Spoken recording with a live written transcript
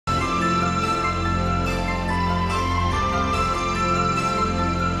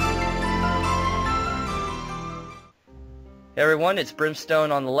Hey everyone, it's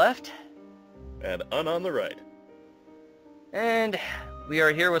Brimstone on the left. And Un on the right. And we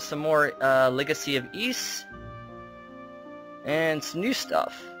are here with some more Legacy of Ys. And some new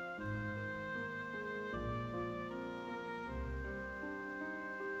stuff.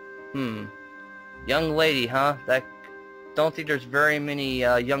 Young lady, huh? Don't think there's very many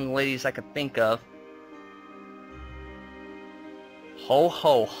young ladies I could think of. Ho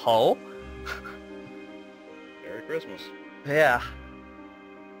ho ho. Merry Christmas. Yeah.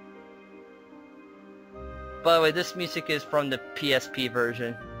 By the way, this music is from the PSP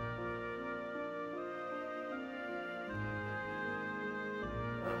version.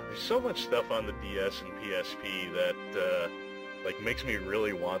 There's so much stuff on the DS and PSP that like makes me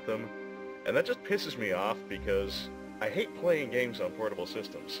really want them, and that just pisses me off because I hate playing games on portable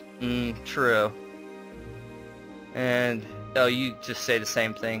systems. True. And oh, you just say the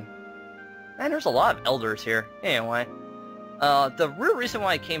same thing. Man, there's a lot of elders here. Anyway. The real reason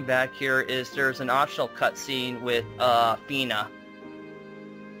why I came back here is there's an optional cutscene with, Fenna.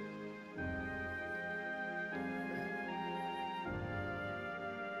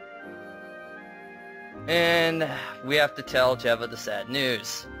 And we have to tell Jeva the sad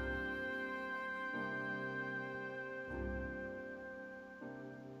news.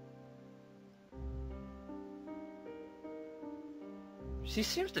 She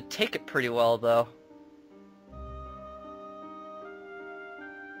seems to take it pretty well, though.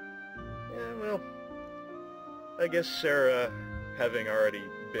 I guess Sarah, having already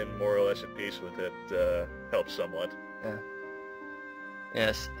been more or less at peace with it, helps somewhat. Yeah.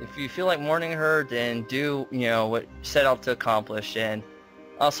 Yes, if you feel like mourning her, then do, you know, what you set out to accomplish, and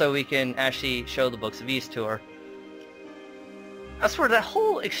also we can actually show the Books of Ys to her. I swear, that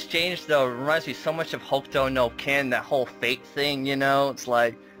whole exchange, though, reminds me so much of Hokuto no Ken, that whole fate thing, you know? It's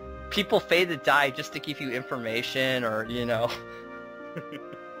like, people fade to die just to give you information, or, you know.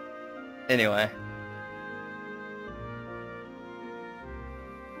 Anyway.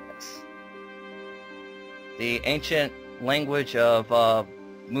 The ancient language of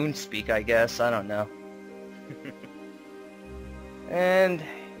Moonspeak, I guess. I don't know. And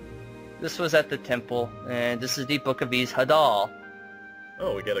this was at the temple, and this is the Book of Ys Adol.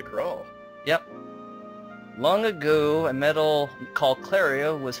 Oh, we get a crawl. Yep. Long ago, a metal called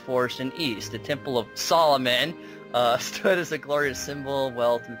Clario was forged in Ys. The Temple of Solomon stood as a glorious symbol of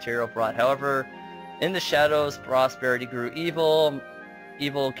wealth material brought. However, in the shadows, prosperity grew evil.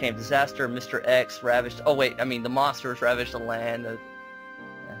 Evil came disaster. Mr. X ravaged... Oh, wait. I mean, the monsters ravaged the land. Ravaged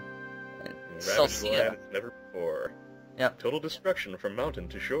the land as never before. Yep. Total destruction from mountain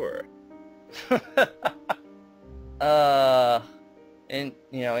to shore.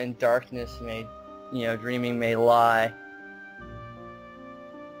 In darkness may... dreaming may lie.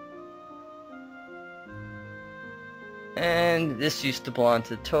 And this used to belong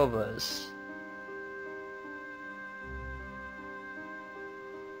to Tovas.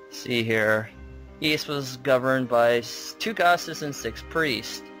 See here. Ys was governed by 2 goddesses and 6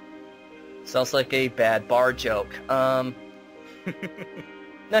 priests. Sounds like a bad bar joke. Now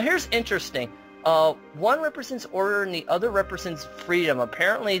here's interesting. One represents order and the other represents freedom.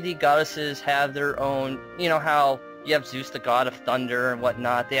 Apparently the goddesses have their own, you know how you have Zeus, the god of thunder and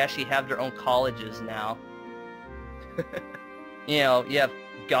whatnot. They actually have their own colleges now. You have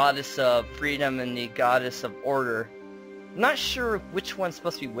goddess of freedom and the goddess of order. I'm not sure which one's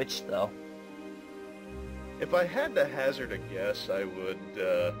supposed to be which, though. If I had to hazard a guess, I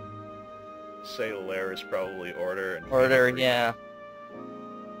would say Lair is probably order. And order, yeah.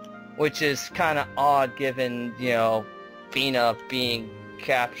 Which is kind of odd, given Fenna being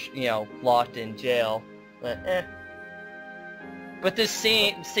captured, locked in jail. But But this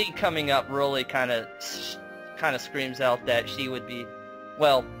scene coming up really kind of screams out that she would be.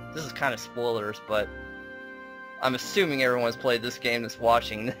 Well, this is kind of spoilers, but I'm assuming everyone's played this game that's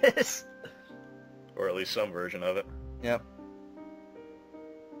watching this. Or at least some version of it. Yep.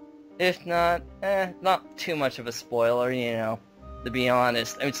 If not, not too much of a spoiler, to be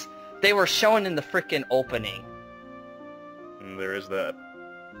honest. I mean, they were shown in the frickin' opening. There is that.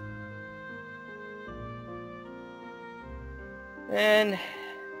 And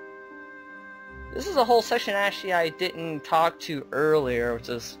this is a whole section actually I didn't talk to earlier, which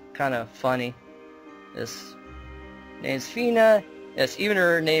is kind of funny. This name's Fenna. Yes, even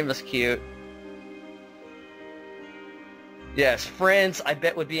her name is cute. Yes, friends, I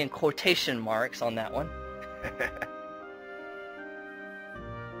bet would be in quotation marks on that one.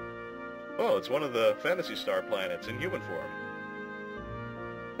 Oh, it's one of the Phantasy Star planets in human form.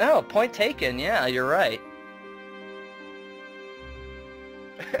 No, point taken. Yeah, you're right.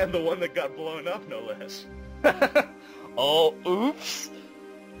 And the one that got blown up, no less. Oh, oops.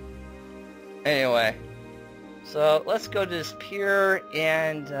 Anyway, so let's go to this pier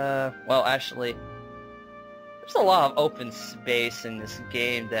and, well, actually, there's a lot of open space in this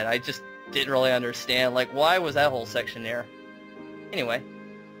game that I just didn't really understand. Like, why was that whole section there? Anyway,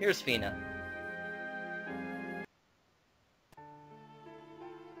 here's Fenna.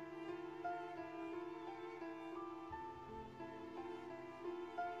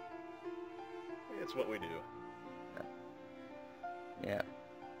 It's what we do. Yeah.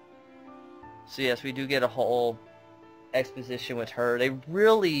 So yes, we do get a whole exposition with her. They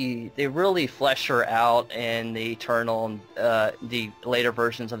really flesh her out in the Eternal, the later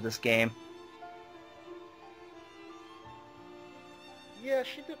versions of this game. Yeah,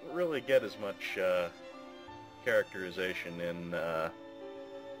 she didn't really get as much characterization in the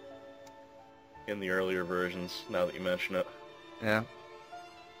earlier versions, now that you mention it. Yeah.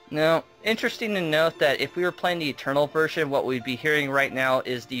 Now, interesting to note that if we were playing the Eternal version, what we'd be hearing right now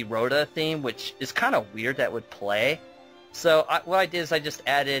is the Rhoda theme, which is kind of weird that would play. So what I did is I just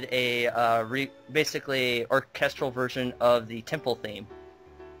added a basically orchestral version of the Temple theme.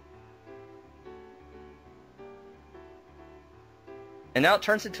 And now it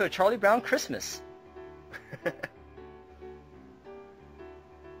turns into a Charlie Brown Christmas.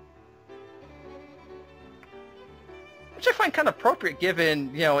 Which I find kind of appropriate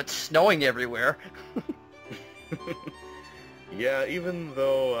given, you know, it's snowing everywhere. Yeah, even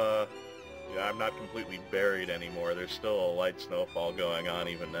though yeah, I'm not completely buried anymore, there's still a light snowfall going on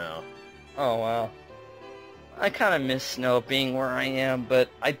even now. Oh, wow. I kind of miss snow being where I am, but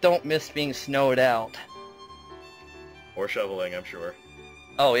I don't miss being snowed out. Or shoveling, I'm sure.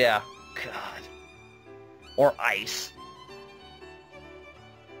 Oh, yeah. God. Or ice.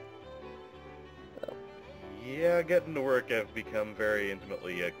 Yeah, getting to work, I've become very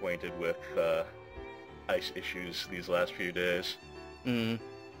intimately acquainted with ice issues these last few days.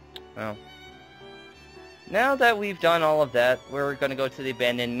 Well. Now that we've done all of that, we're going to go to the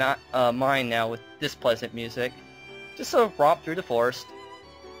abandoned mine now with this pleasant music. Just a romp through the forest.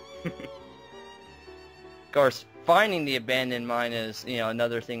 Of course, finding the abandoned mine is, you know,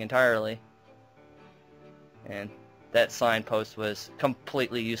 another thing entirely. And that signpost was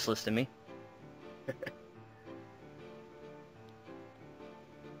completely useless to me.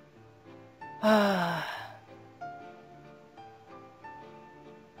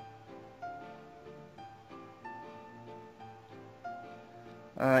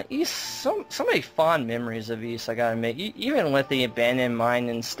 East, so many fond memories of East, I gotta admit. Even with the abandoned mine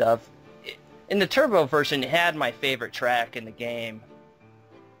and stuff, in the Turbo version, it had my favorite track in the game.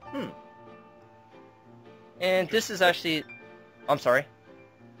 And this is actually... I'm sorry?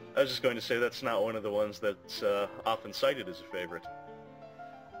 I was just going to say that's not one of the ones that's often cited as a favorite.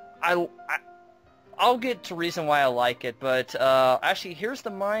 I'll get to reason why I like it, but actually, here's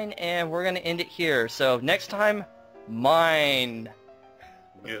the mine, and we're going to end it here. So next time, mine.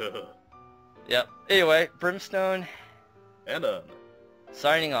 Yeah. Yep. Anyway, Brimstone. And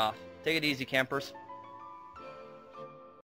Signing off. Take it easy, campers.